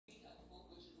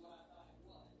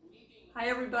Hi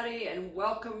everybody, and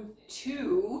welcome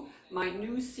to my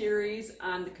new series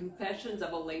on the Confessions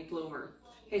of a Late Bloomer.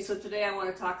 Okay, so today I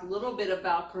want to talk a little bit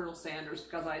about Colonel Sanders,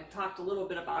 because I talked a little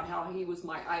bit about how he was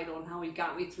my idol and how he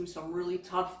got me through some really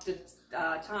tough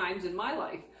times in my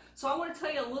life. So I want to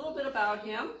tell you a little bit about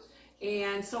him.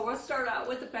 And so let's start out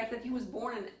with the fact that he was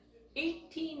born in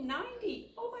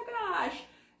 1890. Oh my gosh!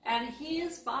 And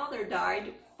his father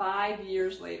died 5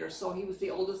 years later, so he was the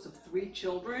oldest of 3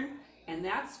 children. And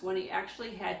that's when he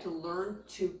actually had to learn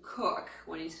to cook,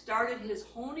 when he started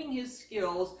honing his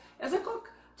skills as a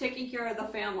cook, taking care of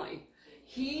the family.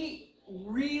 He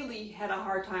really had a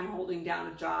hard time holding down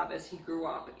a job as he grew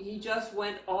up. He just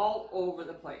went all over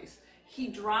the place. He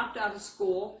dropped out of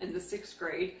school in the 6th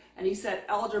grade, and he said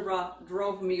algebra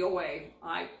drove me away.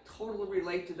 I totally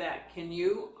relate to that. Can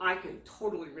you? I can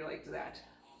totally relate to that.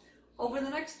 Over the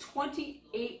next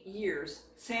 28 years,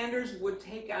 Sanders would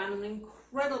take on an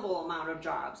incredible amount of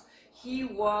jobs. He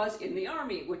was in the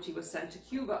Army, which he was sent to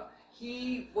Cuba.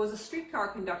 He was a streetcar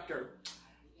conductor.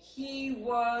 He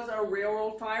was a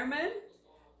railroad fireman,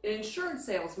 an insurance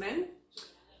salesman,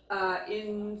 a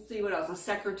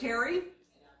secretary,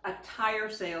 a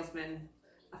tire salesman,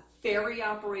 a ferry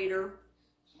operator,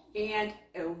 and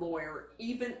a lawyer,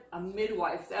 even a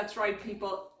midwife. That's right,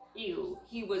 people. Ew,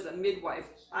 he was a midwife.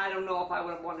 I don't know if I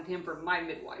would have wanted him for my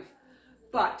midwife.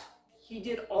 But he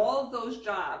did all of those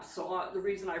jobs. So the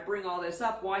reason I bring all this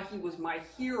up, why he was my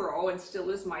hero and still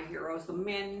is my hero, is the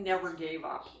man never gave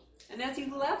up. And as he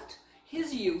left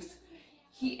his youth,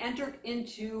 he entered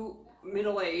into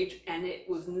middle age, and it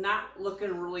was not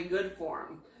looking really good for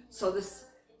him. So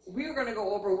we're going to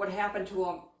go over what happened to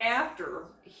him after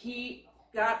he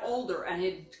got older and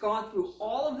had gone through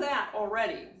all of that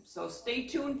already. So stay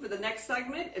tuned for the next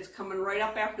segment. It's coming right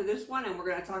up after this one, and we're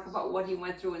going to talk about what he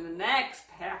went through in the next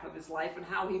half of his life and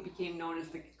how he became known as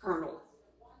the Colonel.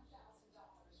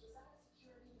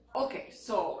 Okay,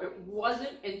 so it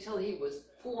wasn't until he was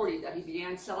 40 that he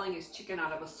began selling his chicken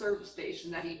out of a service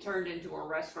station that he turned into a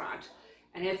restaurant.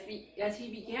 And as he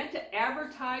began to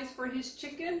advertise for his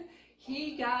chicken,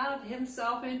 he got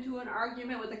himself into an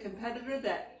argument with a competitor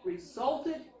that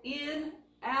resulted in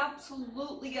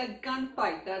absolutely a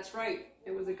gunfight. That's right,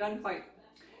 it was a gunfight.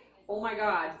 Oh my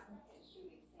God,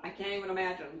 I can't even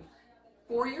imagine.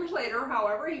 4 years later,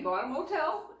 however, he bought a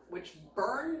motel, which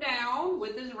burned down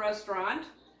with his restaurant.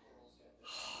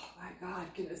 Oh my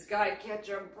God, can this guy catch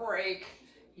a break?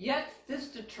 Yet this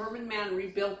determined man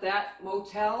rebuilt that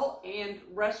motel and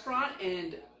restaurant,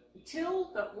 and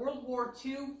until the World War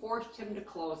II forced him to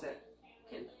close it.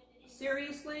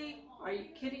 Seriously? Are you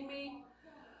kidding me?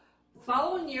 The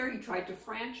following year, he tried to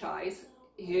franchise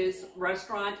his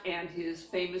restaurant and his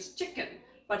famous chicken,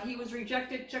 but he was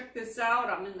rejected. Check this out.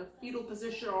 I'm in the fetal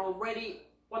position already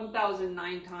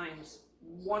 1,009 times.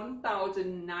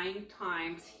 1,009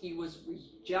 times he was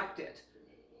rejected.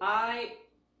 I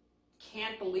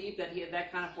can't believe that he had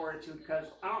that kind of fortitude, because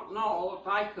I don't know if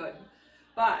I could.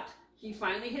 But he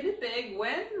finally hit it big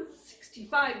when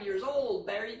 65 years old.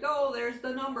 There you go. There's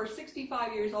the number.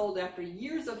 65 years old, after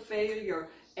years of failure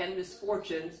and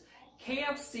misfortunes,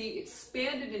 KFC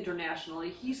expanded internationally.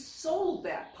 He sold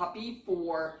that puppy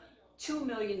for $2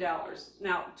 million.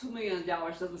 Now, $2 million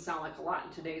doesn't sound like a lot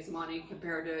in today's money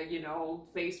compared to,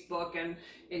 Facebook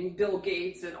and Bill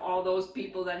Gates and all those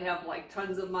people that have like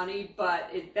tons of money,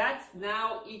 but that's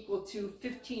now equal to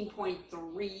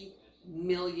 $15.3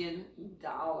 million.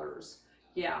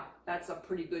 Yeah, that's a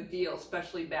pretty good deal,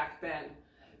 especially back then.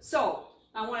 So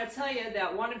I want to tell you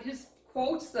that one of his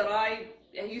quotes that I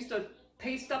used to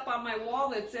paste up on my wall,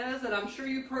 that says, and I'm sure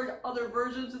you've heard other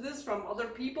versions of this from other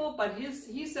people, but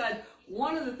he said,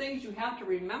 one of the things you have to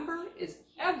remember is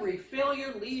every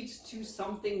failure leads to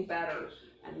something better.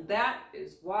 And that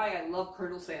is why I love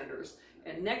Colonel Sanders.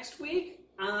 And next week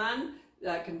on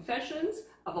Confessions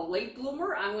of a Late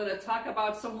Bloomer, I'm going to talk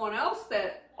about someone else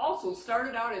that also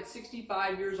started out at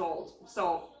 65 years old.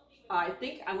 So I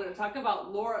think I'm going to talk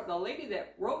about Laura, the lady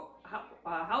that wrote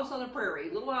House on the Prairie,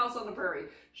 Little House on the Prairie.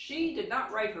 She did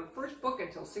not write her first book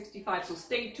until 65, so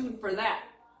stay tuned for that.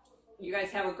 You guys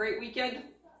have a great weekend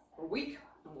or week,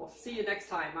 and we'll see you next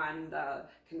time on the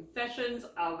Confessions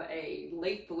of a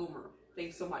Late Bloomer.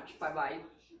 Thanks so much. Bye-bye.